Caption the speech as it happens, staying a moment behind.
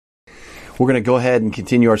We're going to go ahead and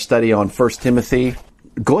continue our study on 1 Timothy.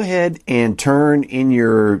 Go ahead and turn in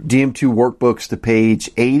your DM2 workbooks to page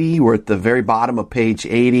 80. We're at the very bottom of page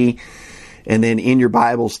 80. And then in your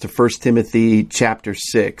Bibles to 1 Timothy chapter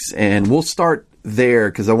 6. And we'll start there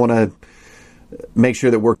because I want to make sure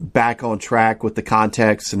that we're back on track with the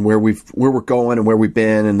context and where we're going and where we've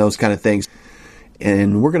been and those kind of things.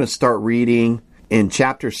 And we're going to start reading in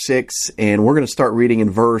chapter 6, and we're going to start reading in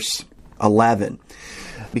verse 11.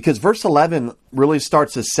 Because verse 11 really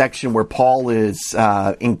starts a section where Paul is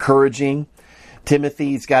encouraging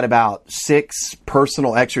Timothy. He's got about 6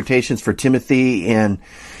 personal exhortations for Timothy. And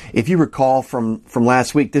if you recall from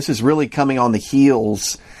last week, this is really coming on the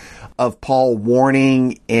heels of Paul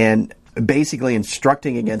warning and basically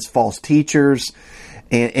instructing against false teachers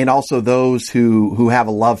and also those who have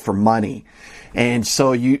a love for money. And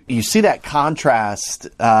so you see that contrast,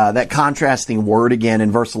 that contrasting word again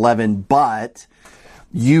in verse 11, but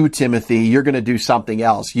you, Timothy, you're going to do something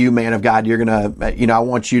else. You, man of God, you're going to, I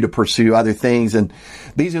want you to pursue other things. And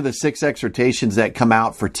these are the 6 exhortations that come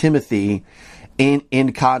out for Timothy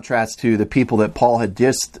in contrast to the people that Paul had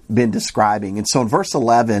just been describing. And so in verse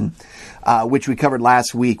 11, which we covered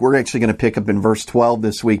last week, we're actually going to pick up in verse 12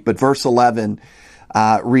 this week. But verse 11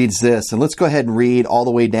 reads this. And let's go ahead and read all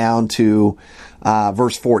the way down to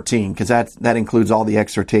verse 14, because that includes all the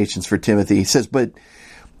exhortations for Timothy. He says, "But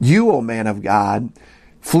you, O man of God,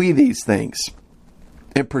 flee these things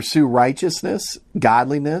and pursue righteousness,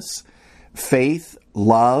 godliness, faith,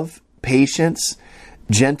 love, patience,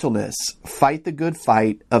 gentleness. Fight the good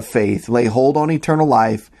fight of faith. Lay hold on eternal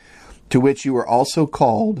life, to which you are also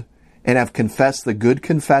called, and have confessed the good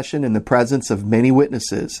confession in the presence of many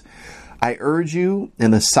witnesses. I urge you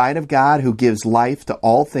in the sight of God, who gives life to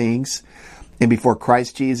all things, and before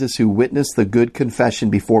Christ Jesus, who witnessed the good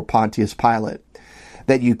confession before Pontius Pilate,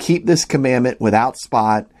 that you keep this commandment without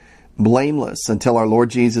spot, blameless, until our Lord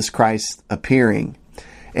Jesus Christ appearing."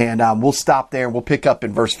 And we'll stop there and we'll pick up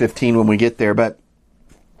in verse 15 when we get there. But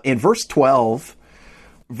in verse 12,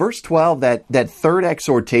 that third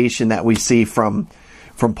exhortation that we see from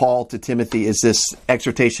Paul to Timothy is this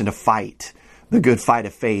exhortation to fight the good fight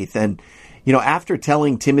of faith. And, after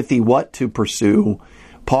telling Timothy what to pursue,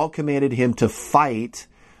 Paul commanded him to fight.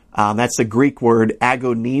 That's the Greek word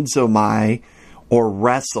agonizomai, or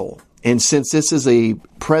wrestle. And since this is a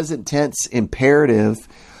present tense imperative,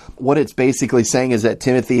 what it's basically saying is that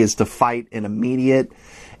Timothy is to fight an immediate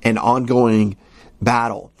and ongoing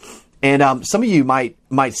battle. And some of you might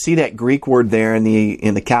see that Greek word there in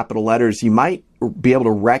the capital letters. You might be able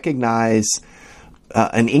to recognize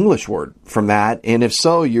an English word from that. And if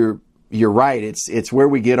so, you're right. It's where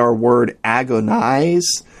we get our word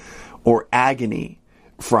agonize or agony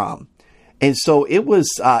from. And so it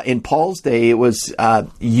was, in Paul's day, it was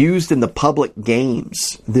used in the public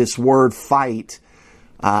games. This word fight,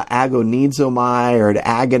 agonizomai, or to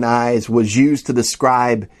agonize, was used to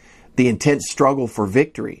describe the intense struggle for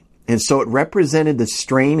victory. And so it represented the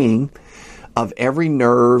straining of every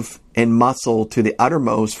nerve and muscle to the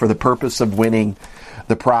uttermost for the purpose of winning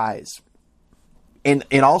the prize. And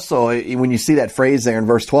also, when you see that phrase there in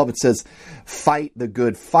verse 12, it says, fight the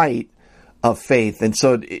good fight of faith. And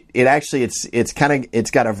so it actually, it's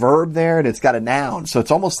got a verb there and it's got a noun. So it's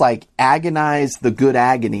almost like agonize the good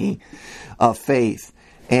agony of faith.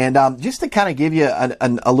 And just to kind of give you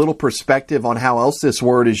a little perspective on how else this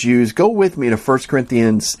word is used, go with me to 1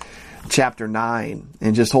 Corinthians chapter 9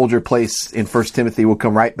 and just hold your place in 1 Timothy. We'll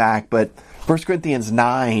come right back. But 1 Corinthians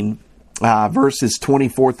 9, verses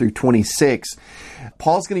 24 through 26,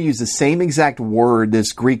 Paul's going to use the same exact word,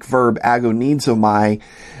 this Greek verb agonizomai,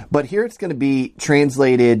 but here it's going to be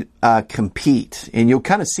translated compete. And you'll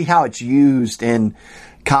kind of see how it's used in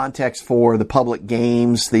context for the public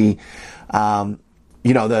games, the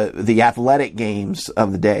athletic games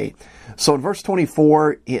of the day. So in verse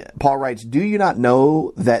 24, Paul writes, "Do you not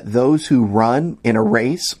know that those who run in a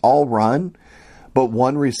race all run, but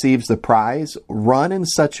one receives the prize? Run in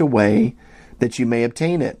such a way that you may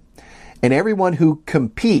obtain it. And everyone who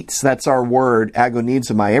competes," that's our word,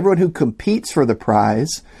 agonizomai, everyone who competes for the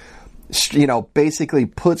prize, basically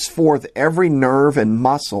puts forth every nerve and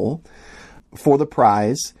muscle for the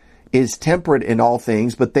prize, is temperate in all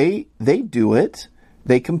things, but they do it,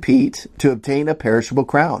 they compete to obtain a perishable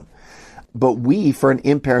crown. But we for an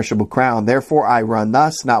imperishable crown. Therefore I run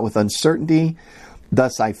thus, not with uncertainty.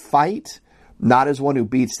 Thus I fight, not as one who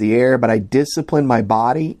beats the air, but I discipline my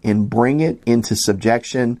body and bring it into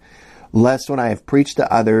subjection, lest when I have preached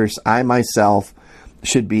to others, I myself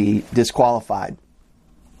should be disqualified.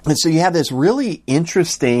 And so you have this really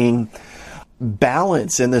interesting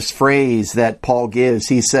balance in this phrase that Paul gives.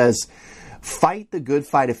 He says, fight the good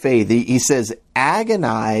fight of faith. He says,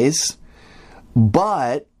 agonize,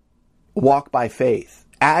 but walk by faith.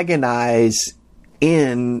 Agonize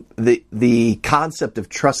in the concept of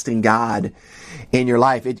trusting God in your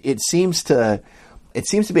life. It seems to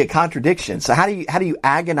be a contradiction. So how do you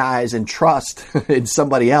agonize and trust in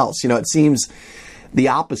somebody else? It seems the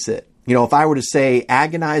opposite. If I were to say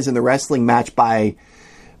agonize in the wrestling match by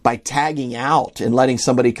tagging out and letting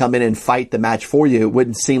somebody come in and fight the match for you, it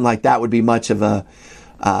wouldn't seem like that would be much of a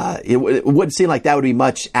it wouldn't seem like that would be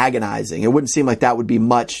much agonizing. It wouldn't seem like that would be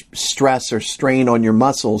much stress or strain on your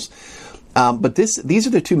muscles. But these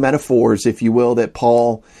are the two metaphors, if you will, that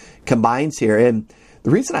Paul combines here. And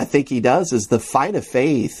the reason I think he does is the fight of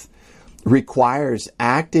faith requires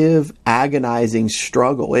active, agonizing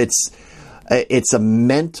struggle. It's a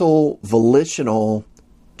mental, volitional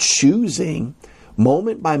choosing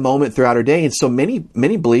moment by moment throughout our day. And so many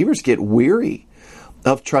believers get weary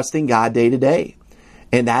of trusting God day to day.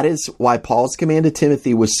 And that is why Paul's command to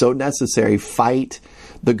Timothy was so necessary. Fight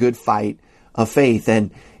the good fight of faith.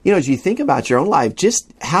 And, as you think about your own life,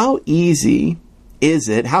 just how easy is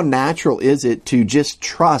it, how natural is it to just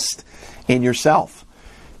trust in yourself,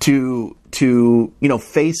 to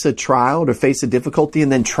face a trial or face a difficulty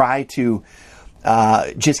and then try to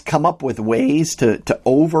just come up with ways to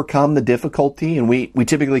overcome the difficulty. And we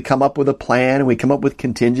typically come up with a plan, and we come up with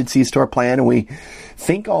contingencies to our plan, and we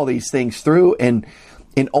think all these things through. And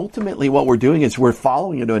ultimately what we're doing is we're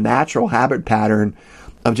following into a natural habit pattern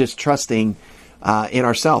of just trusting in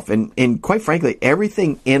ourselves. And quite frankly,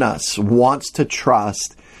 everything in us wants to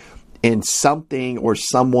trust in something or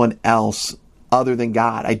someone else other than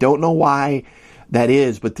God. I don't know why that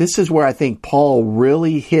is, but this is where I think Paul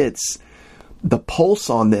really hits the pulse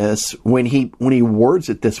on this when he words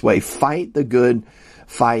it this way: fight the good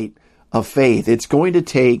fight of faith. It's going to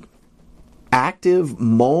take active,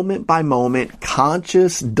 moment by moment,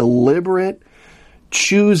 conscious, deliberate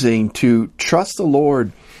choosing to trust the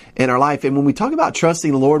Lord in our life. And when we talk about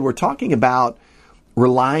trusting the Lord, we're talking about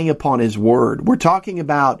relying upon His Word. We're talking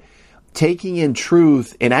about taking in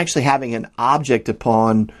truth and actually having an object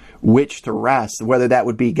upon which to rest, whether that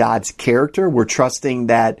would be God's character. We're trusting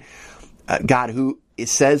that God who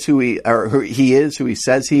says who He is, who He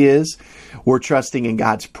says He is. We're trusting in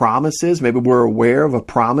God's promises. Maybe we're aware of a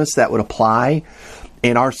promise that would apply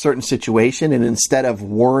in our certain situation. And instead of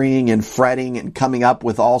worrying and fretting and coming up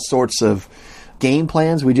with all sorts of game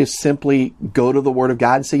plans, we just simply go to the Word of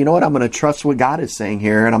God and say, you know what, I'm going to trust what God is saying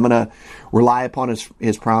here, and I'm going to rely upon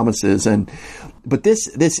His promises. But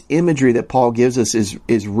this imagery that Paul gives us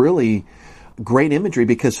is really great imagery,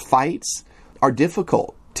 because fights are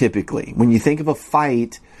difficult. Typically, when you think of a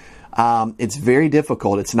fight, it's very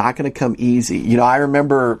difficult. It's not going to come easy. I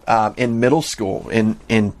remember in middle school,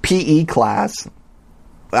 in PE class,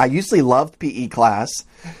 I usually loved PE class,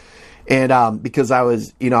 and because I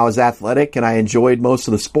was athletic and I enjoyed most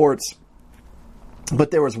of the sports. But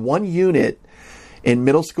there was one unit in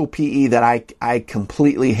middle school PE that I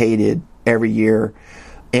completely hated every year,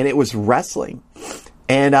 and it was wrestling.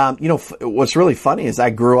 And what's really funny is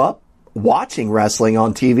I grew up watching wrestling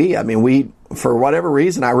on TV. I mean, for whatever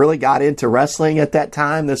reason, I really got into wrestling at that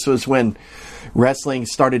time. This was when wrestling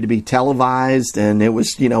started to be televised, and it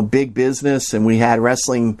was, big business, and we had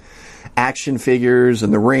wrestling action figures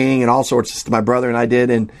and the ring and all sorts of stuff. My brother and I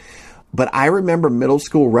did. But I remember middle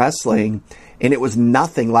school wrestling, and it was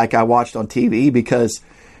nothing like I watched on TV, because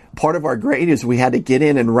part of our grade is we had to get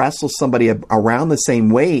in and wrestle somebody around the same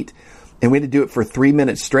weight, and we had to do it for 3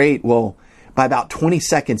 minutes straight. Well, by about 20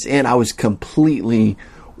 seconds in, I was completely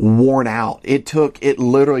worn out. It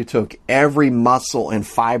literally took every muscle and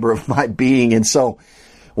fiber of my being. And so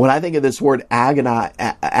when I think of this word agonizomai,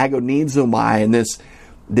 and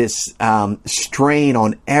this strain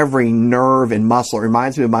on every nerve and muscle, it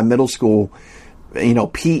reminds me of my middle school,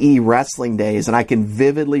 PE wrestling days. And I can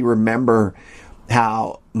vividly remember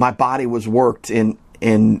how my body was worked in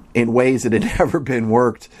ways that had never been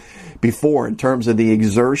worked before, in terms of the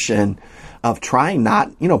exertion of trying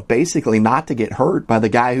basically not to get hurt by the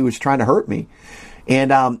guy who was trying to hurt me.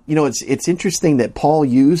 And, it's interesting that Paul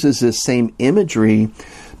uses this same imagery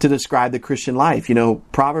to describe the Christian life.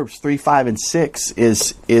 Proverbs 3, 5, and 6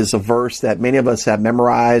 is a verse that many of us have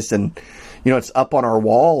memorized, and, it's up on our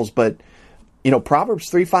walls. But, Proverbs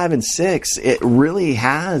 3, 5, and 6, it really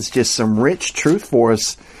has just some rich truth for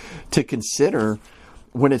us to consider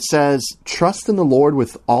when it says, trust in the Lord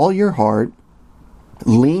with all your heart,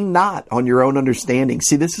 lean not on your own understanding.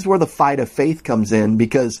 See, this is where the fight of faith comes in,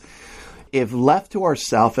 because if left to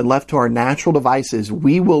ourselves and left to our natural devices,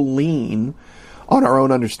 we will lean on our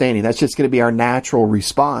own understanding. That's just going to be our natural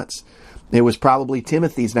response. It was probably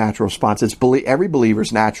Timothy's natural response. It's every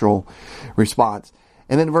believer's natural response.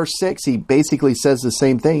 And then in verse 6, he basically says the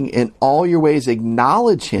same thing. In all your ways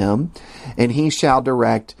acknowledge him, and he shall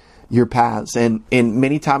direct your paths. And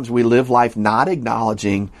many times we live life not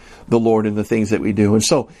acknowledging the Lord in the things that we do. And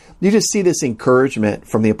so you just see this encouragement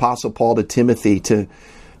from the Apostle Paul to Timothy to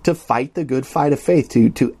fight the good fight of faith,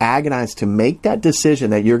 to agonize, to make that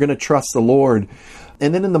decision that you're going to trust the Lord.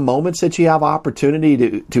 And then in the moments that you have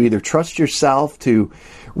opportunity to either trust yourself, to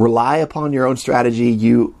rely upon your own strategy,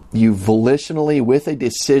 you volitionally, with a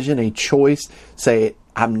decision, a choice, say,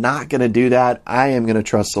 I'm not going to do that. I am going to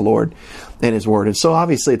trust the Lord and his word. And so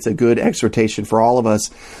obviously it's a good exhortation for all of us.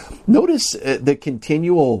 Notice the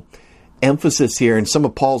continual emphasis here in some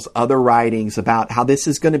of Paul's other writings about how this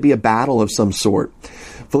is going to be a battle of some sort.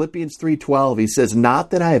 Philippians 3:12, he says,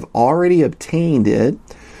 not that I have already obtained it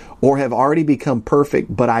or have already become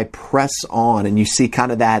perfect, but I press on. And you see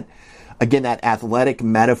kind of that, again, that athletic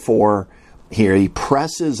metaphor here. He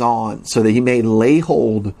presses on so that he may lay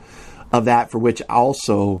hold of that for which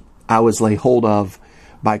also I was laid hold of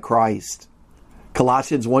by Christ.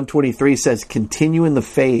 Colossians 1:23 says, continue in the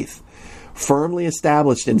faith, firmly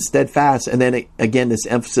established and steadfast. And then again, this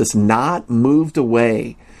emphasis, not moved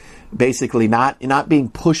away, basically not being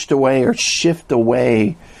pushed away or shift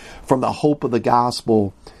away from the hope of the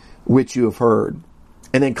gospel which you have heard.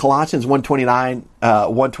 And then Colossians 1:29,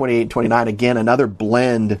 1:28, 29, again, another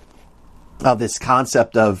blend of this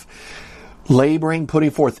concept of laboring, putting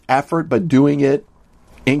forth effort, but doing it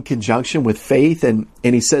in conjunction with faith. And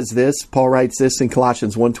he says this, Paul writes this in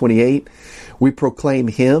Colossians 1:28, we proclaim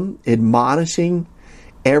him, admonishing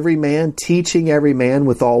every man, teaching every man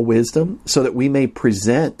with all wisdom, so that we may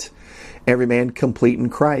present every man complete in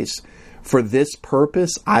Christ. For this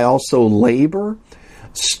purpose I also labor,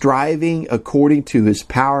 striving according to his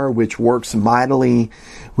power, which works mightily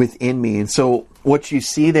within me. And so what you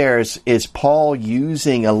see there is Paul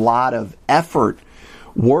using a lot of effort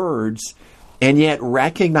words, and yet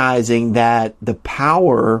recognizing that the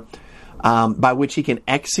power by which he can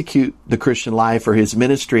execute the Christian life or his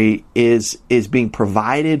ministry is being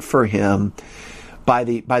provided for him by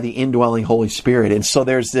the indwelling Holy Spirit. And so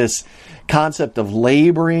there's this concept of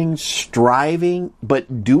laboring, striving,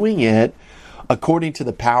 but doing it according to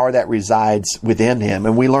the power that resides within him.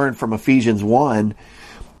 And we learn from Ephesians 1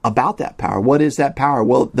 about that power. What is that power?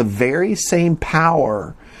 Well, the very same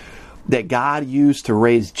power that God used to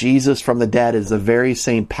raise Jesus from the dead is the very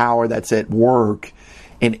same power that's at work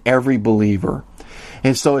in every believer.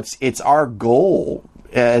 And so it's our goal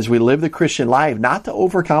as we live the Christian life not to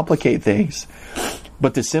overcomplicate things,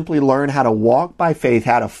 but to simply learn how to walk by faith,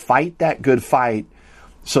 how to fight that good fight,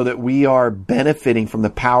 so that we are benefiting from the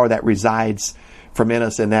power that resides from in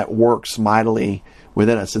us and that works mightily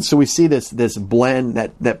within us. And so we see this blend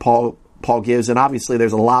that Paul gives, and obviously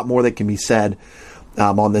there's a lot more that can be said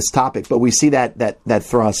on this topic, but we see that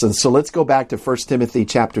thrust. And so let's go back to 1 Timothy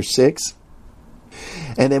chapter 6.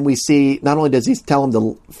 And then we see, not only does he tell him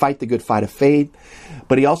to fight the good fight of faith,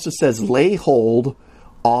 but he also says, lay hold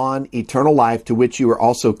on eternal life, to which you are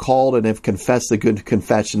also called and have confessed the good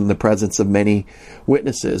confession in the presence of many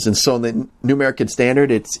witnesses. And so in the New American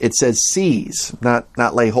Standard, it says seize,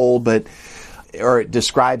 not lay hold, or it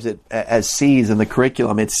describes it as seize in the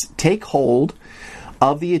curriculum. It's take hold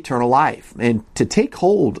of the eternal life. And to take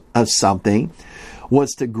hold of something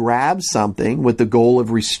was to grab something with the goal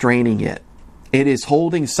of restraining it. It is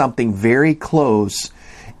holding something very close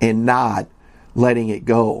and not letting it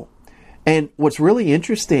go. And what's really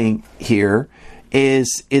interesting here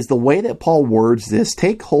is the way that Paul words this.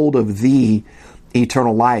 Take hold of the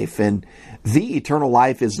eternal life. And the eternal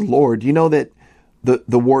life is Lord. You know that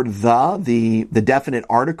the word the definite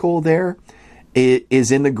article there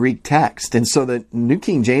is in the Greek text. And so the New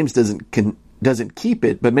King James doesn't keep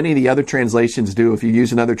it, but many of the other translations do. If you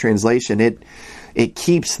use another translation, it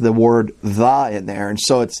keeps the word the in there. And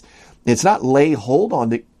so it's not lay hold on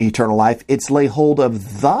the eternal life, it's lay hold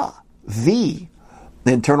of the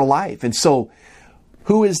eternal life. And so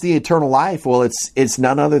who is the eternal life? Well, it's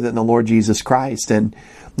none other than the Lord Jesus Christ. And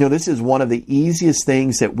this is one of the easiest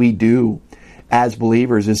things that we do as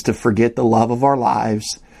believers, is to forget the love of our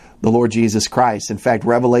lives, the Lord Jesus Christ. In fact,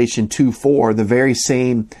 Revelation 2:4, the very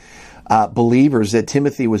same believers that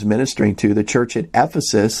Timothy was ministering to, the church at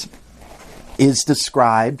Ephesus, is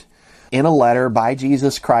described in a letter by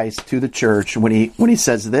Jesus Christ to the church when he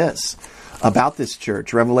says this about this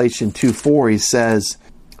church. Revelation 2:4, he says,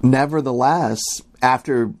 nevertheless,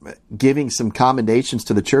 after giving some commendations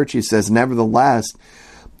to the church, he says, nevertheless,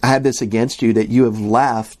 I have this against you, that you have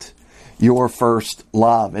left your first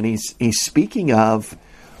love. And he's speaking of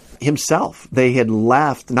himself. They had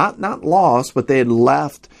left, not lost, but they had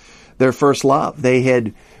left their first love. They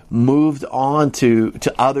had moved on to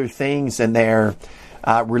other things, and their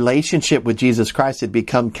relationship with Jesus Christ had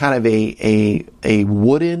become kind of a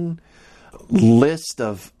wooden list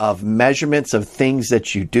of measurements of things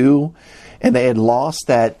that you do, and they had lost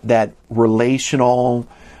that relational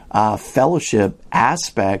fellowship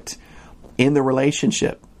aspect in the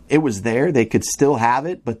relationship. It was there; they could still have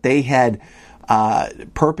it, but they had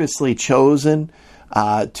purposely chosen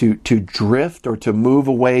to drift or to move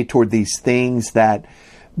away toward these things that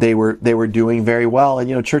they were doing very well.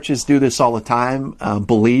 And churches do this all the time.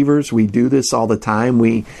 Believers, we do this all the time.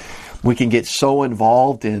 We can get so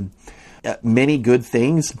involved in many good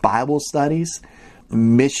things: Bible studies,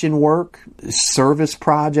 mission work, service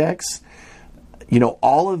projects.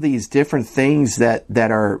 All of these different things that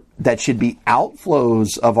should be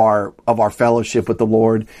outflows of our fellowship with the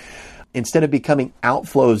Lord. Instead of becoming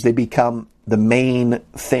outflows, they become the main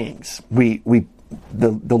things. The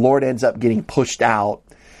Lord ends up getting pushed out,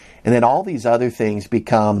 and then all these other things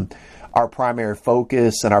become our primary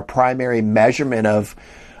focus and our primary measurement of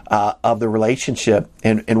the relationship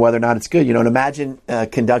and whether or not it's good. And imagine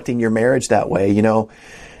conducting your marriage that way.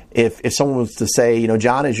 If someone was to say,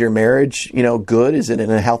 John, is your marriage, good? Is it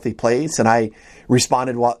in a healthy place? And I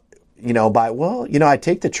responded, I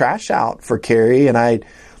take the trash out for Carrie, and I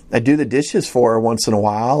do the dishes for her once in a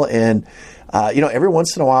while. And, every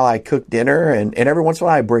once in a while I cook dinner, and every once in a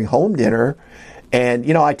while I bring home dinner, and,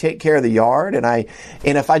 I take care of the yard. And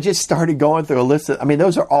if I just started going through a list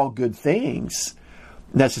those are all good things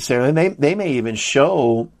necessarily. They may even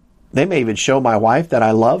show my wife that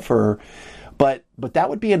I love her, but that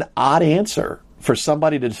would be an odd answer for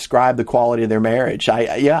somebody to describe the quality of their marriage.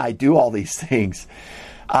 I do all these things.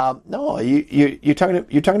 No, you're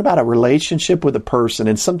talking about a relationship with a person,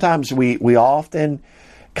 and sometimes we often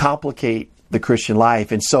complicate the Christian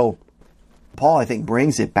life. And so Paul, I think,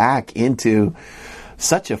 brings it back into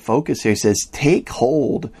such a focus here. He says, take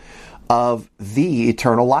hold of the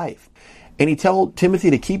eternal life. And he told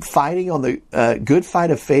Timothy to keep fighting on the good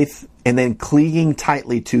fight of faith, and then clinging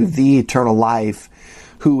tightly to the eternal life,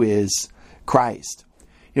 who is Christ.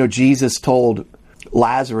 Jesus told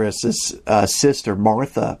Lazarus' sister,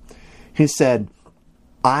 Martha, he said,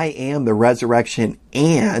 I am the resurrection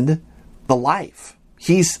and the life.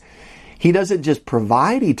 He doesn't just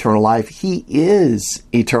provide eternal life, he is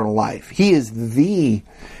eternal life. He is the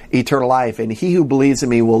eternal life, and he who believes in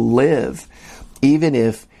me will live even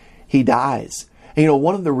if he dies. And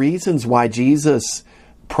one of the reasons why Jesus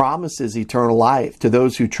promises eternal life to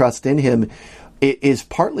those who trust in him is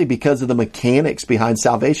partly because of the mechanics behind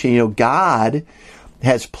salvation. God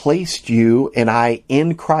has placed you and I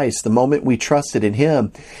in Christ the moment we trusted in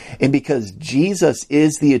him. And because Jesus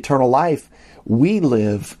is the eternal life, we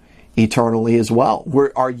live eternally as well.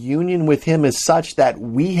 Our union with him is such that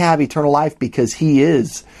we have eternal life because he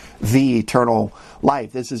is the eternal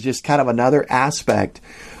life. This is just kind of another aspect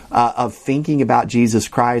of thinking about Jesus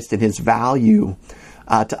Christ and his value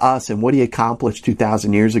to us and what he accomplished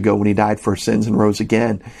 2,000 years ago when he died for our sins and rose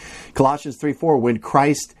again. Colossians 3:4, when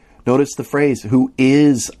Christ, notice the phrase, who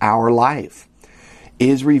is our life,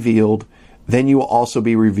 is revealed, then you will also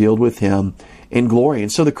be revealed with him in glory.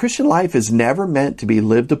 And so the Christian life is never meant to be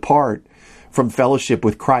lived apart from fellowship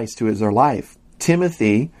with Christ, who is our life.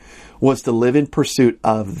 Timothy was to live in pursuit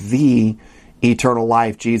of the eternal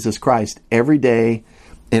life, Jesus Christ, every day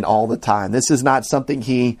and all the time. This is not something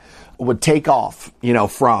he would take off,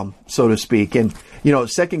 from, so to speak. And,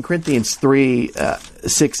 2 Corinthians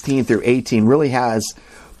 3:16 through 18 really has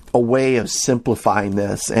a way of simplifying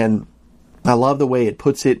this. And I love the way it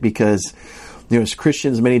puts it because, as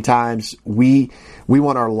Christians, many times we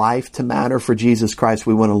want our life to matter for Jesus Christ.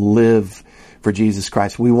 We want to live for Jesus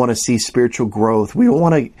Christ. We want to see spiritual growth. We don't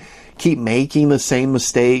want to keep making the same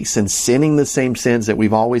mistakes and sinning the same sins that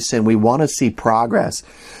we've always sinned. We want to see progress.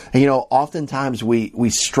 And, oftentimes we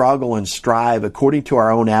struggle and strive according to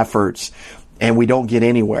our own efforts, and we don't get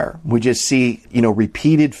anywhere. We just see,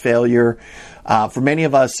 repeated failure. For many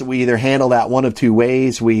of us, we either handle that one of two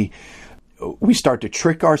ways. We start to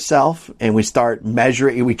trick ourselves and we start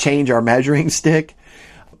measuring, we change our measuring stick,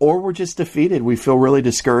 or we're just defeated. We feel really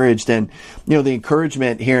discouraged. And, the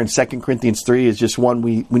encouragement here in 2 Corinthians 3 is just one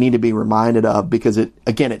we need to be reminded of because it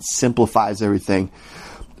simplifies everything.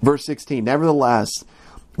 Verse 16, nevertheless,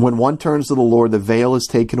 when one turns to the Lord, the veil is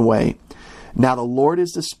taken away. Now the Lord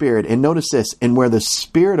is the Spirit. And notice this, and where the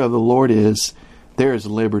Spirit of the Lord is, there is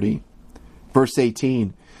liberty. Verse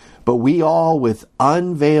 18, but we all with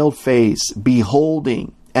unveiled face,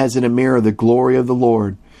 beholding as in a mirror the glory of the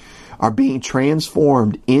Lord, are being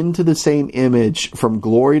transformed into the same image from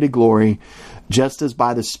glory to glory, just as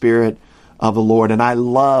by the Spirit of the Lord. And I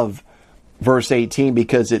love verse 18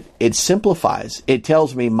 because it simplifies. It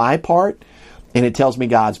tells me my part and it tells me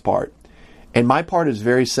God's part. And my part is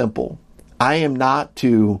very simple. I am not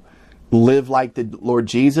to live like the Lord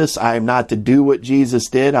Jesus. I am not to do what Jesus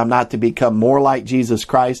did. I'm not to become more like Jesus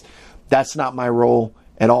Christ. That's not my role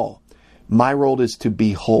at all. My role is to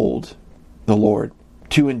behold the Lord,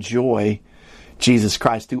 to enjoy Jesus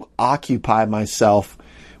Christ, to occupy myself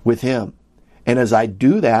with Him. And as I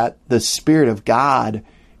do that, the Spirit of God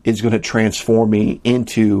is going to transform me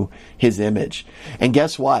into His image. And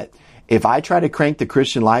guess what? If I try to crank the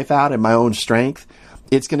Christian life out in my own strength,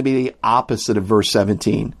 it's going to be the opposite of verse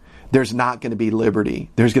 17. There's not going to be liberty.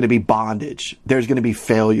 There's going to be bondage. There's going to be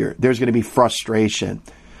failure. There's going to be frustration.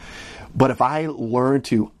 But if I learn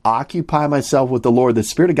to occupy myself with the Lord, the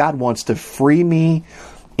Spirit of God wants to free me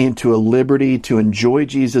into a liberty to enjoy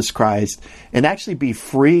Jesus Christ and actually be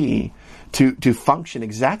free to function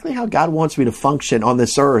exactly how God wants me to function on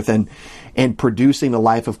this earth and producing the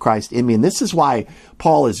life of Christ in me. And this is why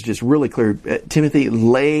Paul is just really clear. Timothy,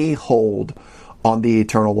 lay hold on the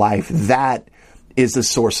eternal life. That is the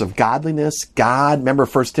source of godliness. God, remember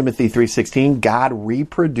 1 Timothy 3:16, God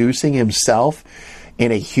reproducing Himself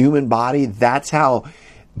in a human body. That's how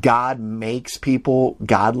God makes people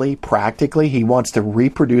godly practically. He wants to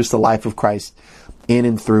reproduce the life of Christ in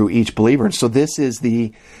and through each believer. And so this is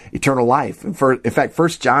the eternal life. In fact, 1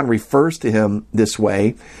 John refers to Him this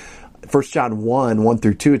way. 1 John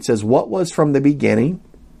 1:1-2, it says, what was from the beginning,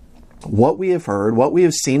 what we have heard, what we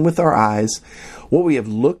have seen with our eyes, what we have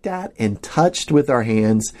looked at and touched with our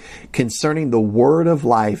hands concerning the word of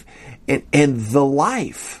life. And the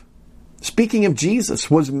life, speaking of Jesus,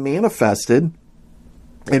 was manifested,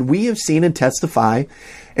 and we have seen and testify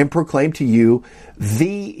and proclaim to you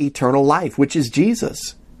the eternal life, which is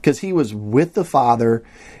Jesus, because He was with the Father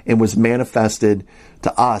and was manifested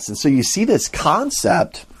to us. And so you see this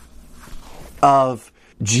concept of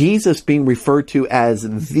Jesus being referred to as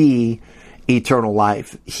the eternal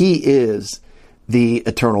life. He is the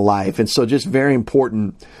eternal life. And so just very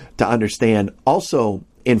important to understand. Also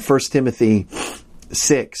in 1 Timothy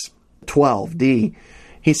 6:12d,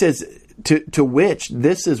 he says, to which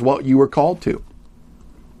this is what you were called to.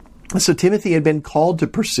 So Timothy had been called to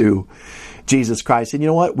pursue Jesus Christ. And you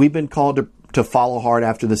know what? We've been called to follow hard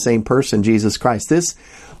after the same person, Jesus Christ.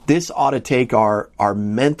 This ought to take our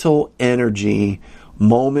mental energy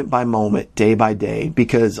moment by moment, day by day,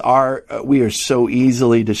 because we are so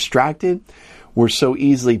easily distracted. We're so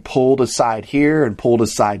easily pulled aside here and pulled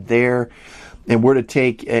aside there. And we're to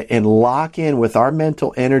take and lock in with our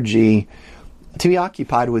mental energy to be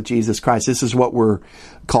occupied with Jesus Christ. This is what we're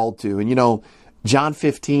called to. And you know, John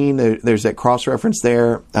 15, there's that cross-reference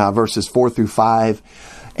there, verses 4-5.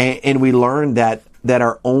 And we learn that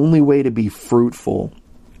our only way to be fruitful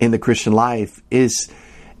in the Christian life is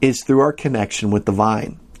through our connection with the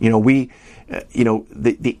vine. You know,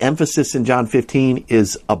 the emphasis in John 15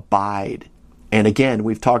 is abide. And again,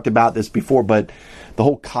 we've talked about this before, but the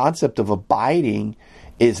whole concept of abiding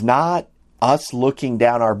is not us looking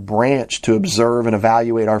down our branch to observe and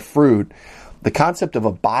evaluate our fruit. The concept of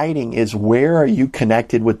abiding is, where are you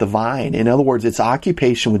connected with the vine? In other words, it's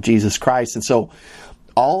occupation with Jesus Christ. And so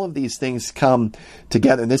all of these things come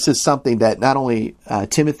together. And this is something that not only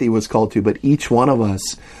Timothy was called to, but each one of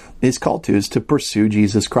us is called to, is to pursue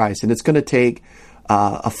Jesus Christ. And it's going to take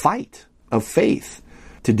a fight of faith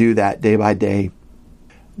to do that day by day.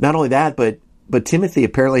 Not only that, but Timothy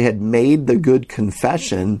apparently had made the good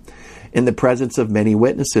confession in the presence of many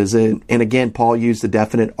witnesses. And again, Paul used the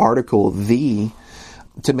definite article, the,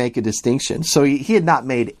 to make a distinction. So he had not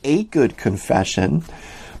made a good confession,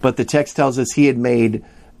 but the text tells us he had made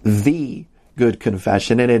the good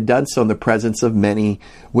confession and had done so in the presence of many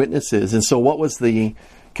witnesses. And so what was the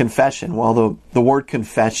confession? Well, the word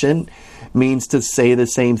confession means to say the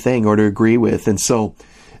same thing or to agree with. And so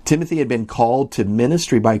Timothy had been called to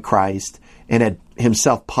ministry by Christ and had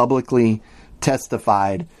himself publicly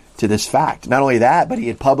testified to this fact. Not only that, but he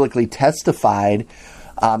had publicly testified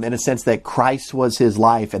in a sense that Christ was his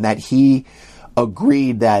life and that he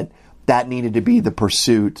agreed that needed to be the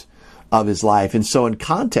pursuit of his life. And so in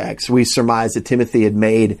context, we surmise that Timothy had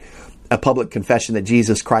made a public confession that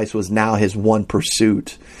Jesus Christ was now his one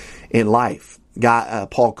pursuit in life.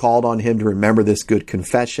 Paul called on him to remember this good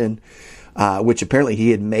confession, which apparently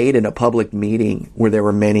he had made in a public meeting where there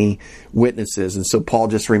were many witnesses. And so Paul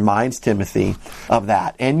just reminds Timothy of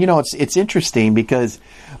that. And, you know, it's interesting because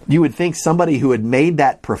you would think somebody who had made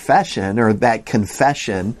that profession or that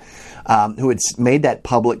confession who had made that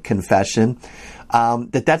public confession,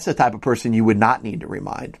 that's the type of person you would not need to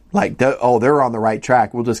remind. Like, they're on the right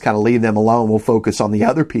track. We'll just kind of leave them alone. We'll focus on the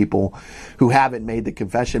other people who haven't made the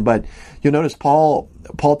confession. But you'll notice Paul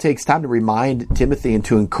takes time to remind Timothy and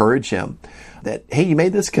to encourage him that, hey, you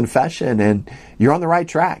made this confession and you're on the right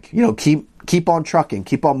track. Keep on trucking,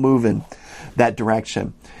 keep on moving that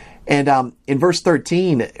direction. And in verse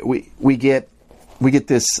 13, we get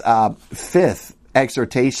this fifth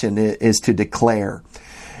exhortation is to declare.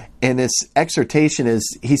 And this exhortation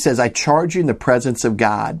is, he says, I charge you in the presence of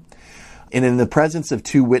God and in the presence of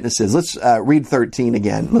two witnesses. Let's read 13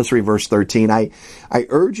 again. Let's read verse 13. I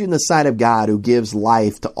urge you in the sight of God who gives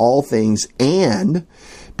life to all things and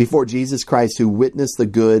before Jesus Christ who witnessed the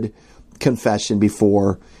good confession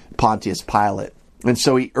before Pontius Pilate. And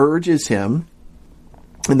so he urges him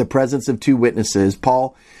in the presence of two witnesses.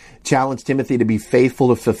 Paul challenged Timothy to be faithful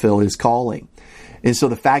to fulfill his calling. And so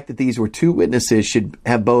the fact that these were two witnesses should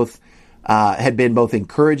have had been both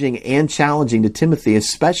encouraging and challenging to Timothy,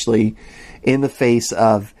 especially in the face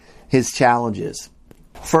of his challenges.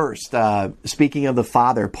 First, speaking of the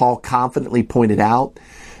Father, Paul confidently pointed out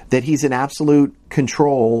that he's in absolute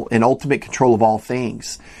control and ultimate control of all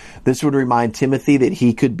things. This would remind Timothy that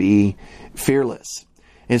he could be fearless.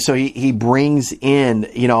 And so he brings in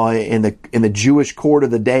the Jewish court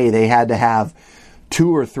of the day, they had to have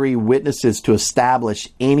 2 or 3 witnesses to establish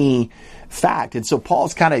any fact. And so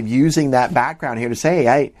Paul's kind of using that background here to say,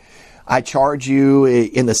 hey, I charge you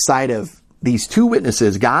in the sight of these 2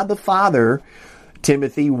 witnesses. God the Father,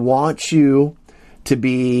 Timothy, wants you to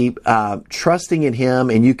be trusting in him,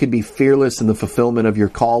 and you can be fearless in the fulfillment of your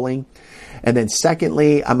calling. And then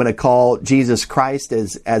secondly, I'm going to call Jesus Christ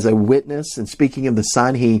as a witness. And speaking of the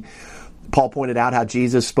Son, Paul pointed out how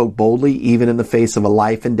Jesus spoke boldly even in the face of a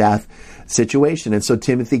life and death situation. And so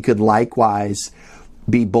Timothy could likewise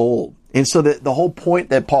be bold. And so the whole point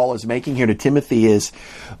that Paul is making here to Timothy is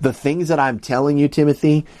the things that I'm telling you,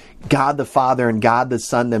 Timothy, God the Father and God the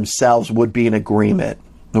Son themselves would be in agreement.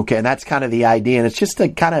 Okay, and that's kind of the idea. And it's just a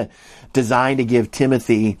kind of designed to give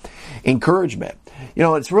Timothy encouragement.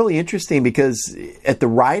 It's really interesting because at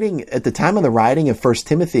the time of the writing of 1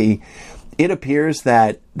 Timothy, it appears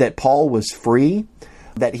that Paul was free,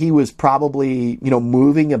 that he was probably,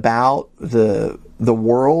 moving about the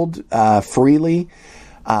world freely.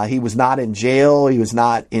 He was not in jail. He was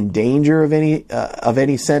not in danger of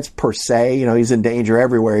any sense per se. He's in danger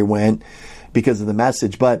everywhere he went because of the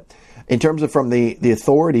message. But in terms of from the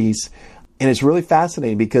authorities, and it's really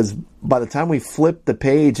fascinating because by the time we flip the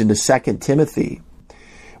page into 2 Timothy,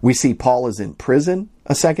 we see Paul is in prison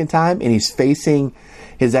a second time and he's facing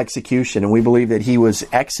his execution. And we believe that he was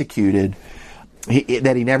executed,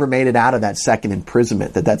 that he never made it out of that second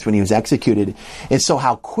imprisonment, that's when he was executed. And so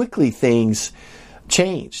how quickly things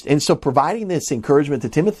changed. And so providing this encouragement to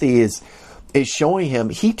Timothy is showing him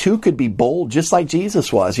he too could be bold just like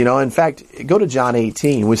Jesus was. In fact, go to John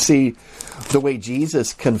 18. We see the way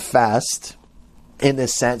Jesus confessed in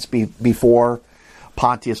this sense before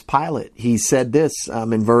Pontius Pilate. He said this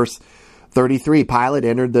in verse 33. Pilate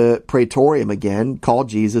entered the praetorium again, called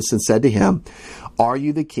Jesus and said to him, "Are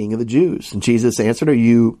you the king of the Jews?" And Jesus answered, "Are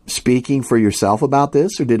you speaking for yourself about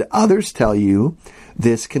this, or did others tell you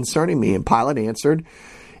this concerning me?" And Pilate answered,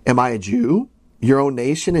 "Am I a Jew? Your own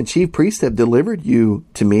nation and chief priests have delivered you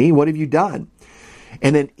to me. What have you done?"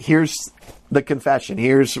 And then here's the confession.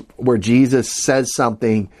 Here's where Jesus says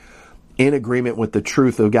something in agreement with the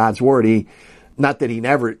truth of God's word. Not that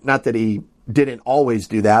he didn't always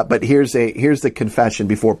do that, but here's the confession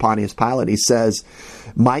before Pontius Pilate. He says,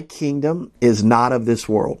 "My kingdom is not of this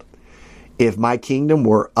world. If my kingdom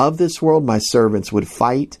were of this world, my servants would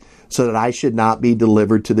fight so that I should not be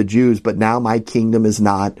delivered to the Jews. But now my kingdom is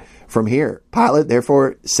not from here." Pilate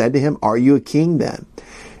therefore said to him, "Are you a king then?"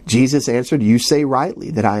 Jesus answered, "You say rightly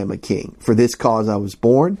that I am a king. For this cause I was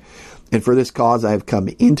born, and for this cause I have come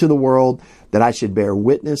into the world, that I should bear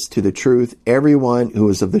witness to the truth. Everyone who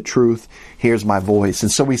is of the truth hears my voice."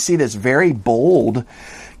 And so we see this very bold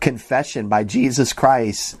confession by Jesus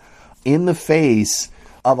Christ in the face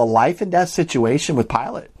of a life and death situation with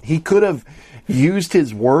Pilate. He could have used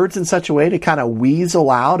his words in such a way to kind of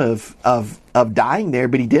weasel out of dying there,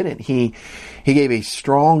 but he didn't. He gave a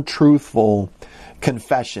strong, truthful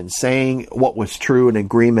confession, saying what was true in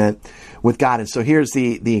agreement with God. And so here's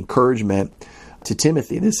the encouragement to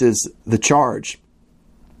Timothy. This is the charge.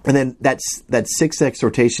 And then that sixth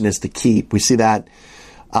exhortation is to keep. We see that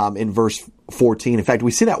in verse 14. In fact,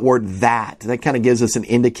 we see that word that kind of gives us an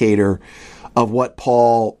indicator of what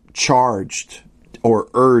Paul charged or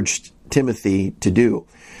urged Timothy to do.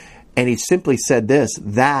 And he simply said this,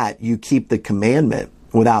 that you keep the commandment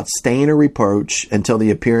without stain or reproach until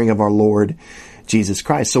the appearing of our Lord Jesus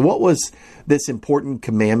Christ. So what was this important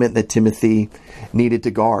commandment that Timothy needed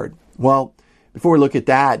to guard? Well, before we look at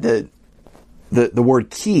that, the word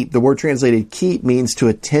keep, the word translated keep, means to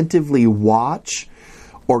attentively watch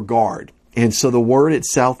or guard. And so the word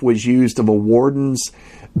itself was used of a warden's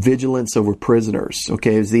vigilance over prisoners.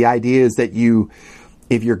 Okay, the idea is that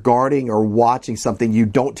if you're guarding or watching something, you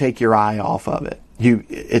don't take your eye off of it.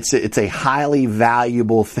 It's a highly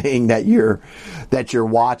valuable thing that you're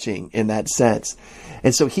watching in that sense.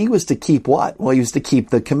 And so he was to keep what? Well, he was to keep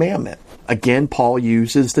the commandment. Again, Paul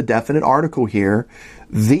uses the definite article here,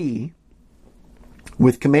 the,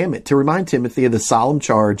 with commandment, to remind Timothy of the solemn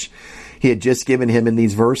charge he had just given him in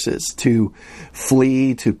these verses, to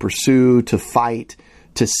flee, to pursue, to fight,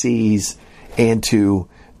 to seize, and to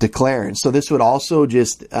declare. And so this would also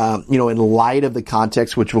just, in light of the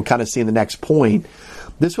context, which we'll kind of see in the next point,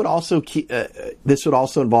 this would also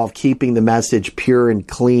involve keeping the message pure and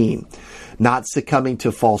clean, not succumbing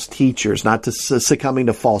to false teachers, not to succumbing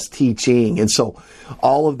to false teaching. And so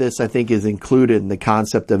all of this, I think, is included in the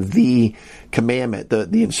concept of the commandment,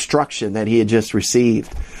 the instruction that he had just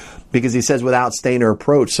received, because he says without stain or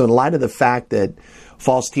reproach. So in light of the fact that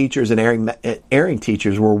false teachers and erring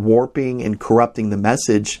teachers were warping and corrupting the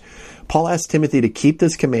message, Paul asked Timothy to keep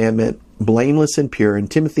this commandment blameless and pure, and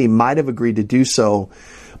Timothy might have agreed to do so,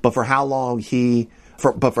 but for how long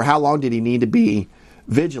did he need to be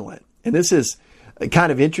vigilant? And this is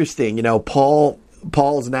kind of interesting.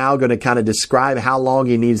 Paul's now going to kind of describe how long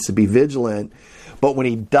he needs to be vigilant, but when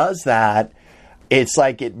he does that, it's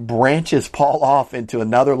like it branches Paul off into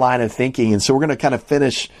another line of thinking. And so we're going to kind of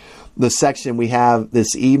finish the section we have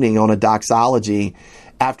this evening on a doxology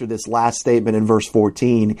after this last statement in verse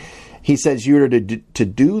 14. He says, you are to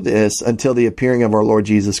do this until the appearing of our Lord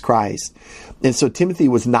Jesus Christ. And so Timothy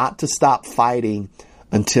was not to stop fighting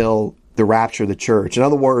until the rapture of the church. In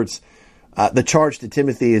other words, the charge to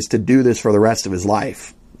Timothy is to do this for the rest of his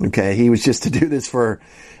life. Okay, he was just to do this for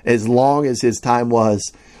as long as his time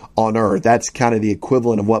was on earth. That's kind of the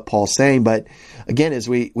equivalent of what Paul's saying. But again, as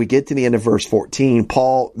we get to the end of verse 14,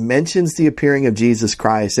 Paul mentions the appearing of Jesus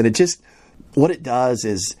Christ, and what it does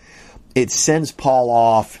is it sends Paul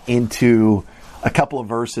off into a couple of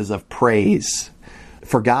verses of praise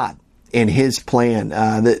for God and his plan.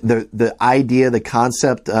 The idea, the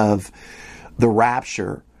concept of the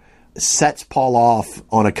rapture sets Paul off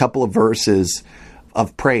on a couple of verses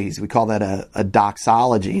of praise. We call that a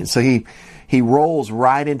doxology. And so he rolls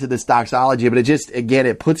right into this doxology, but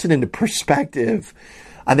it puts it into perspective,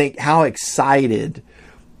 I think, how excited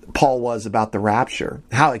Paul was about the rapture,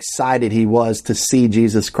 how excited he was to see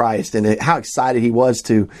Jesus Christ, and how excited he was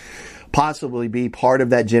to possibly be part of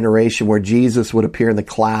that generation where Jesus would appear in the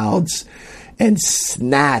clouds and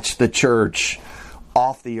snatch the church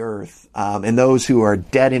off the earth. And those who are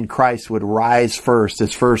dead in Christ would rise first,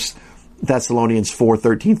 as 1 Thessalonians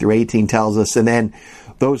 4:13 through 18 tells us. And then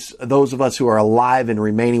those of us who are alive and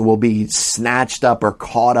remaining will be snatched up or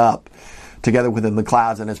caught up together within the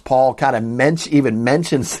clouds. And as Paul kind of even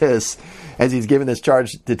mentions this as he's giving this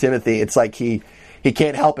charge to Timothy, it's like he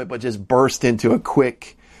can't help it but just burst into a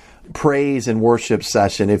quick praise and worship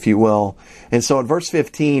session, if you will. And so in verse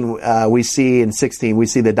 15, and 16, we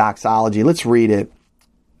see the doxology. Let's read it.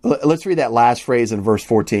 Let's read that last phrase in verse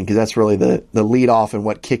 14, because that's really the lead off and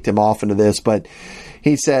what kicked him off into this. But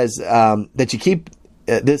he says that you keep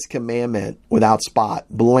this commandment without spot,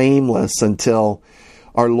 blameless until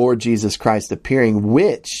our Lord Jesus Christ appearing,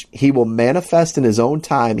 which he will manifest in his own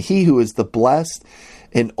time, he who is the blessed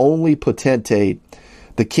and only potentate,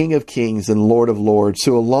 the King of kings and Lord of lords,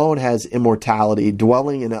 who alone has immortality,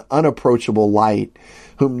 dwelling in an unapproachable light,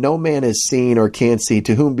 whom no man has seen or can see,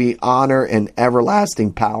 to whom be honor and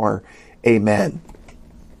everlasting power. Amen.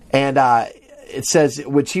 And it says,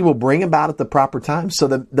 which he will bring about at the proper time. So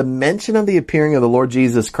the mention of the appearing of the Lord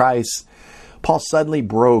Jesus Christ, Paul suddenly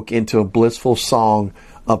broke into a blissful song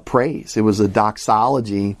of praise. It was a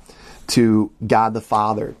doxology to God the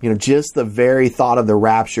Father. Just the very thought of the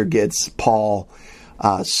rapture gets Paul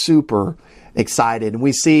super excited. And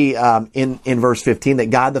we see in verse 15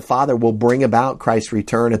 that God the Father will bring about Christ's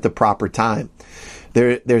return at the proper time.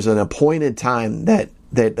 There's an appointed time that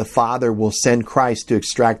the Father will send Christ to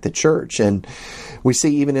extract the church. And we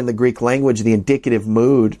see even in the Greek language, the indicative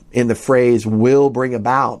mood in the phrase will bring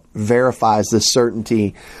about verifies the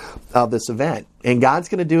certainty of this event. And God's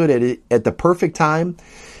going to do it at the perfect time.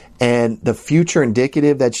 And the future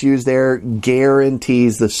indicative that's used there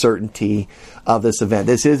guarantees the certainty of this event.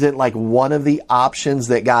 This isn't like one of the options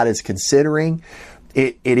that God is considering.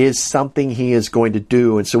 it is something he is going to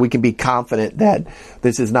do. And so we can be confident that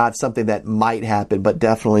this is not something that might happen, but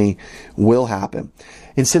definitely will happen.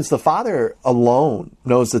 And since the Father alone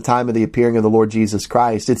knows the time of the appearing of the Lord Jesus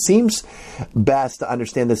Christ, it seems best to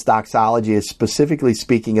understand this doxology as specifically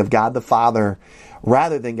speaking of God the Father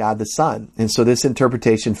rather than God the Son. And so this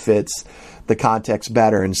interpretation fits the context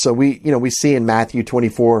better. And so we see in Matthew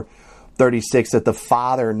 24:36 that the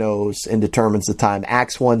Father knows and determines the time.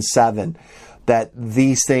 Acts 1:7 that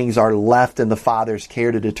these things are left in the Father's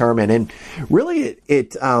care to determine. And really,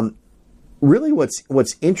 really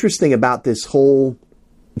what's interesting about this whole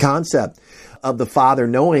concept of the Father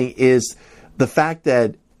knowing is the fact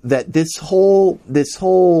that this whole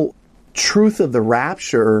truth of the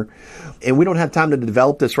rapture, and we don't have time to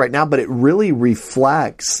develop this right now, but it really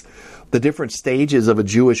reflects the different stages of a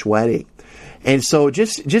Jewish wedding. And so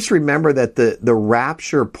just remember that the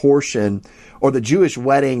rapture portion, or the Jewish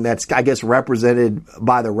wedding that's, I guess, represented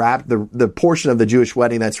by the portion of the Jewish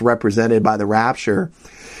wedding that's represented by the rapture,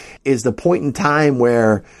 is the point in time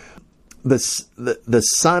where the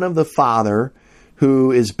son of the father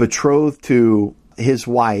who is betrothed to his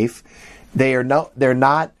wife, they're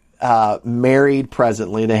not married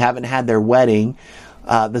presently. They haven't had their wedding.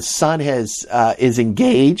 The son is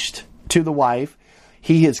engaged to the wife.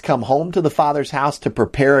 He has come home to the Father's house to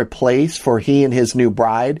prepare a place for he and his new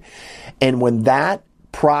bride. And when that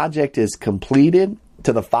project is completed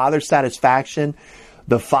to the Father's satisfaction,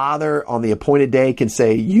 the Father on the appointed day can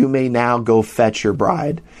say, you may now go fetch your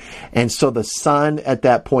bride. And so the Son at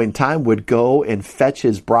that point in time would go and fetch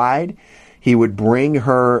his bride. He would bring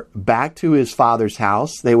her back to his Father's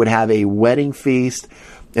house. They would have a wedding feast,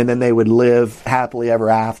 and then they would live happily ever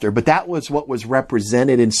after. But that was what was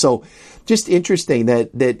represented. And so just interesting that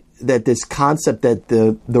this concept that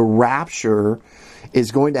the rapture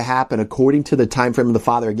is going to happen according to the time frame of the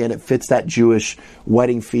Father. Again, it fits that Jewish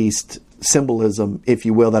wedding feast symbolism, if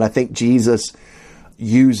you will, that I think Jesus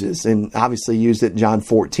uses, and obviously used it in John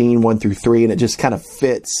 14, 1 through 3, and it just kind of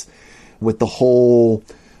fits with the whole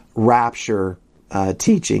rapture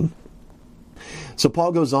teaching. So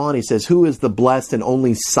Paul goes on, he says, who is the blessed and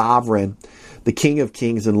only sovereign, the King of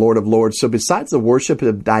kings and Lord of lords? So besides the worship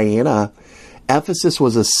of Diana, Ephesus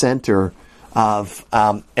was a center of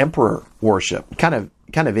emperor worship. Kind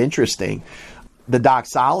of interesting. This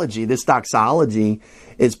doxology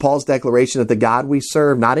is Paul's declaration that the God we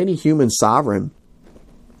serve, not any human sovereign,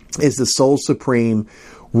 is the sole supreme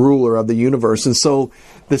ruler of the universe. And so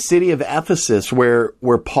the city of Ephesus, where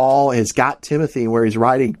Paul has got Timothy, where he's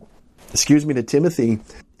writing, to Timothy,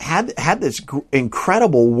 had this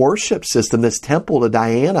incredible worship system, this temple to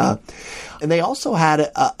Diana. And they also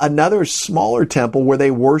had another smaller temple where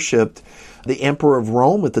they worshiped the emperor of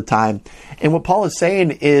Rome at the time. And what Paul is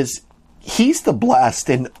saying is, he's the blessed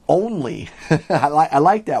and only. I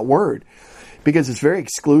like that word because it's very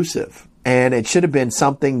exclusive, and it should have been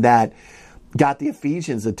something that got the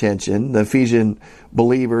Ephesians' attention, the Ephesian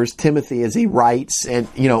believers. Timothy, as he writes, and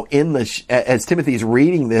as Timothy's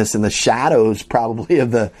reading this in the shadows probably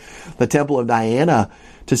of the temple of Diana,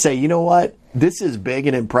 to say, you know what, this is big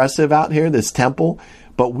and impressive out here, this temple,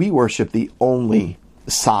 but we worship the only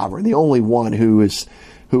sovereign, the only one who is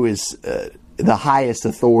the highest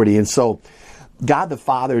authority. And so God the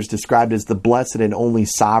Father is described as the blessed and only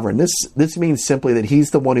sovereign. This means simply that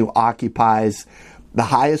he's the one who occupies the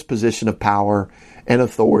highest position of power and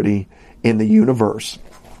authority in the universe.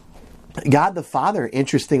 God the Father,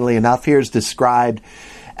 interestingly enough, here is described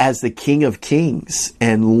as the King of kings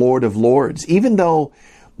and Lord of lords, even though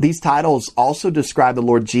these titles also describe the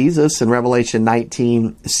Lord Jesus in Revelation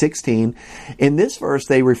 19:16. In this verse,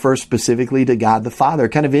 they refer specifically to God the Father.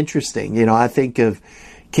 Kind of interesting. I think of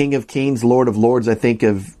King of Kings, Lord of Lords. I think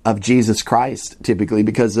of Jesus Christ typically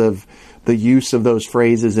because of the use of those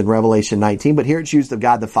phrases in Revelation 19. But here it's used of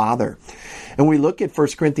God the Father. And we look at 1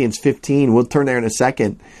 Corinthians 15, we'll turn there in a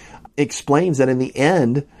second, explains that in the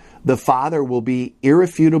end, the Father will be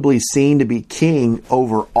irrefutably seen to be king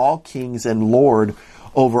over all kings and Lord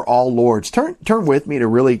over all lords. Turn with me to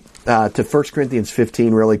 1 Corinthians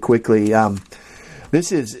 15 really quickly.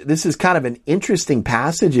 This is kind of an interesting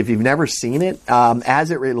passage if you've never seen it,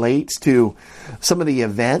 as it relates to some of the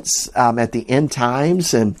events at the end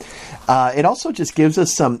times, and it also just gives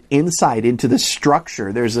us some insight into the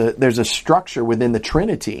structure. There's a structure within the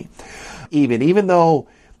Trinity, even though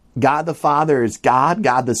God the Father is God,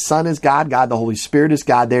 God the Son is God, God the Holy Spirit is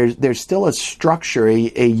God. There's still a structure,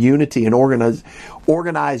 a unity, an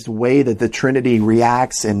organized way that the Trinity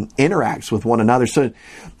reacts and interacts with one another. So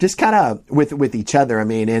just kind of with each other.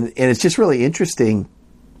 And it's just really interesting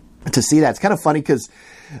to see that. It's kind of funny because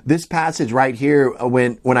this passage right here,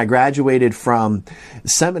 when I graduated from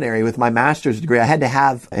seminary with my master's degree, I had to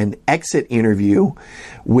have an exit interview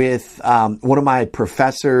with one of my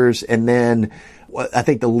professors, and then I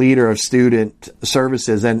think the leader of student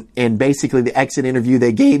services. And basically the exit interview,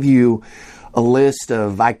 they gave you a list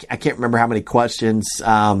of, I can't remember how many questions,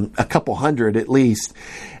 a couple hundred at least.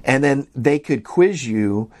 And then they could quiz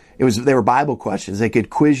you. They were Bible questions. They could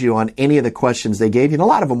quiz you on any of the questions they gave you. And a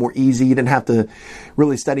lot of them were easy. You didn't have to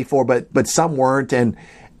really study for, but some weren't. And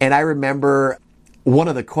I remember one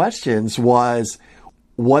of the questions was,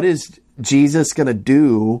 what is Jesus going to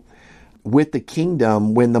do with the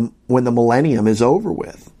kingdom when the millennium is over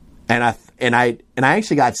with? And I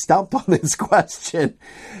actually got stumped on this question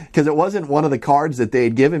because it wasn't one of the cards that they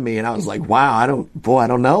had given me. And I was like, wow, I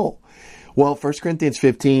don't know. Well, 1 Corinthians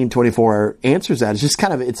 15:24 answers that. It's just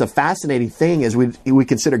it's a fascinating thing as we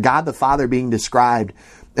consider God the Father being described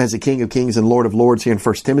as the King of Kings and Lord of Lords here in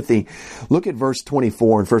 1 Timothy. Look at verse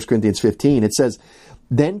 24 in 1 Corinthians 15. It says,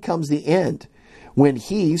 then comes the end, when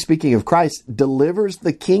he, speaking of Christ, delivers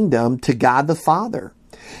the kingdom to God the Father,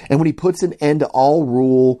 and when he puts an end to all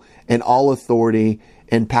rule and all authority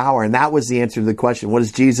and power. And that was the answer to the question. What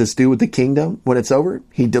does Jesus do with the kingdom when it's over?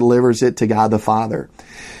 He delivers it to God the Father.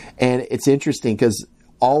 And it's interesting because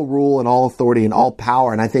all rule and all authority and all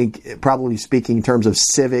power, and I think probably speaking in terms of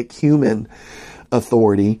civic human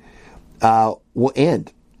authority, will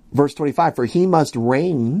end. Verse 25, for he must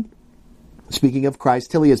reign, speaking of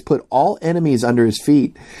Christ, till he has put all enemies under his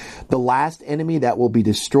feet. The last enemy that will be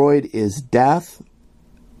destroyed is death.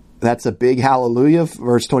 That's a big hallelujah.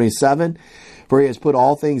 Verse 27, for he has put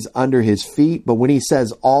all things under his feet. But when he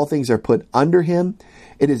says all things are put under him,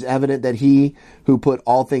 it is evident that he who put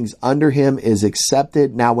all things under him is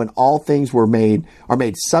accepted. Now when all things are made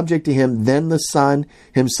subject to him, then the Son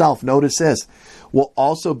himself, notice this, will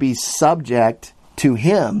also be subject to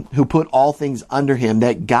him who put all things under him,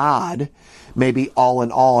 that God may be all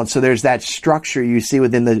in all. And so there's that structure you see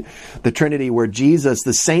within the Trinity where Jesus,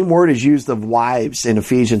 the same word is used of wives in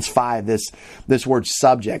Ephesians 5, this word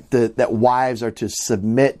subject, that wives are to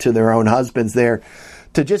submit to their own husbands there,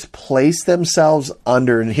 to just place themselves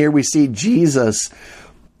under. And here we see Jesus,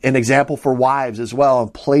 an example for wives as well,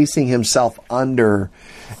 of placing himself under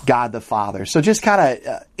God the Father. So just kind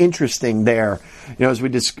of interesting there, as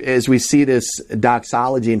we see this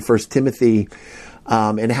doxology in 1 Timothy,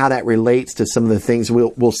 and how that relates to some of the things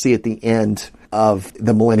we'll see at the end of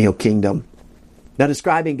the millennial kingdom. Now,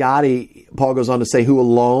 describing God, Paul goes on to say, who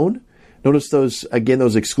alone, notice those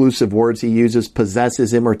exclusive words he uses,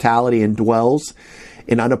 possesses immortality and dwells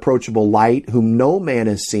in unapproachable light, whom no man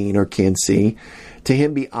has seen or can see. To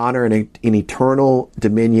him be honor and in eternal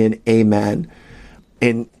dominion. Amen.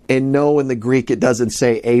 And no, in the Greek, it doesn't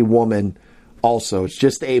say a woman also. It's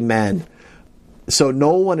just amen. So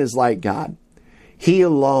no one is like God. He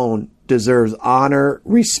alone deserves honor,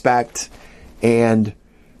 respect, and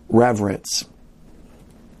reverence.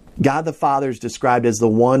 God the Father is described as the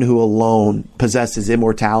one who alone possesses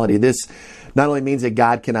immortality. This not only means that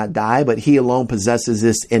God cannot die, but he alone possesses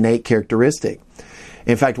this innate characteristic.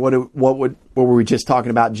 In fact, what were we just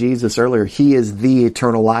talking about Jesus earlier? He is the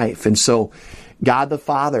eternal life. And so God the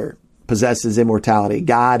Father possesses immortality.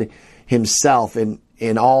 God himself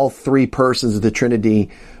in all three persons of the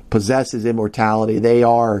Trinity possesses immortality. They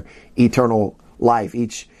are eternal life,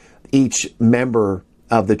 each member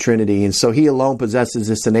of the Trinity. And so he alone possesses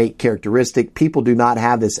this innate characteristic. People do not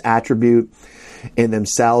have this attribute in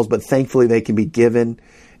themselves, but thankfully they can be given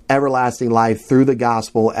everlasting life through the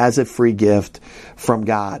gospel as a free gift from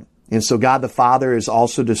God. And so God the Father is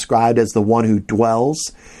also described as the one who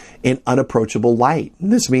dwells in unapproachable light.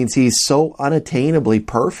 And this means he's so unattainably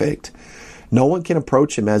perfect, no one can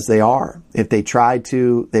approach him as they are. If they tried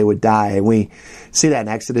to, they would die. And we see that in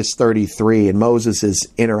Exodus 33 in Moses'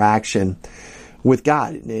 interaction with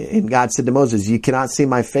God. And God said to Moses, you cannot see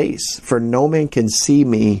my face, for no man can see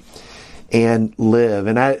me and live.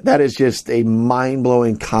 And that is just a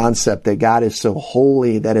mind-blowing concept, that God is so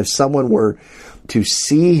holy that if someone were to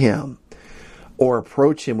see him or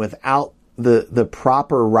approach him without the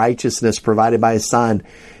proper righteousness provided by his Son,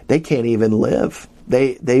 they can't even live.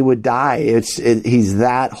 They would die. He's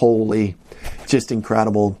that holy. It's just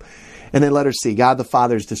incredible. And then letter C, God the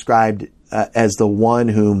Father is described as the one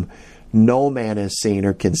whom no man has seen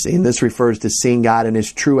or can see. And this refers to seeing God in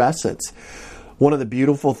his true essence. One of the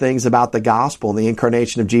beautiful things about the gospel, the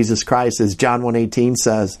incarnation of Jesus Christ, is John 1:18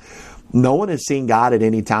 says, no one has seen God at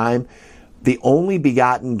any time. The only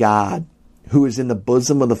begotten God who is in the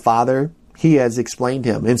bosom of the Father, he has explained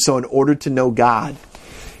him. And so in order to know God,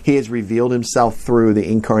 he has revealed himself through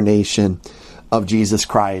the incarnation of Jesus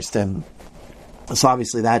Christ. And so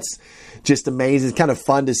obviously that's just amazing. It's kind of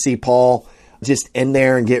fun to see Paul just in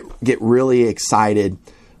there and get really excited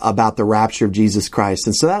about the rapture of Jesus Christ.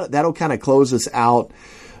 And so that'll kind of close us out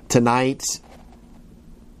tonight.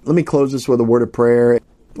 Let me close this with a word of prayer.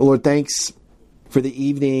 Lord, thanks for the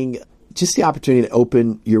evening, just the opportunity to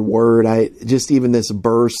open your word. Just even this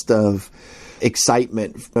burst of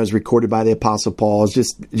excitement as recorded by the Apostle Paul is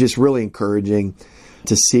just really encouraging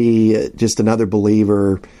to see just another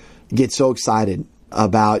believer get so excited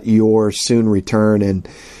about your soon return. And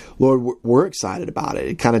Lord, we're excited about it.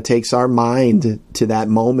 It kind of takes our mind to that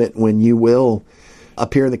moment when you will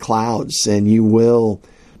appear in the clouds and you will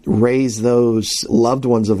raise those loved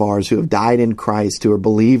ones of ours who have died in Christ, who are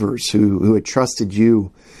believers, who had trusted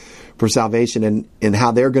you for salvation, and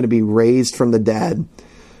how they're going to be raised from the dead,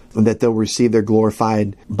 and that they'll receive their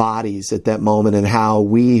glorified bodies at that moment, and how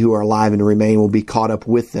we who are alive and remain will be caught up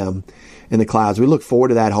with them in the clouds. We look forward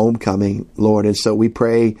to that homecoming, Lord, and so we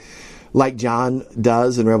pray, like John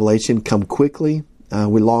does in Revelation, come quickly.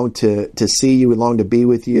 We long to see you. We long to be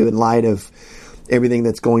with you. In light of everything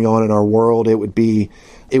that's going on in our world, it would be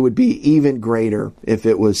even greater if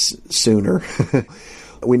it was sooner.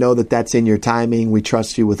 We know that that's in your timing. We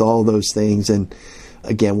trust you with all those things. And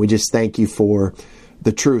again, we just thank you for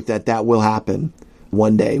the truth that will happen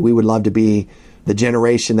one day. We would love to be the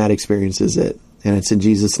generation that experiences it. And it's in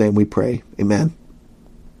Jesus' name we pray. Amen.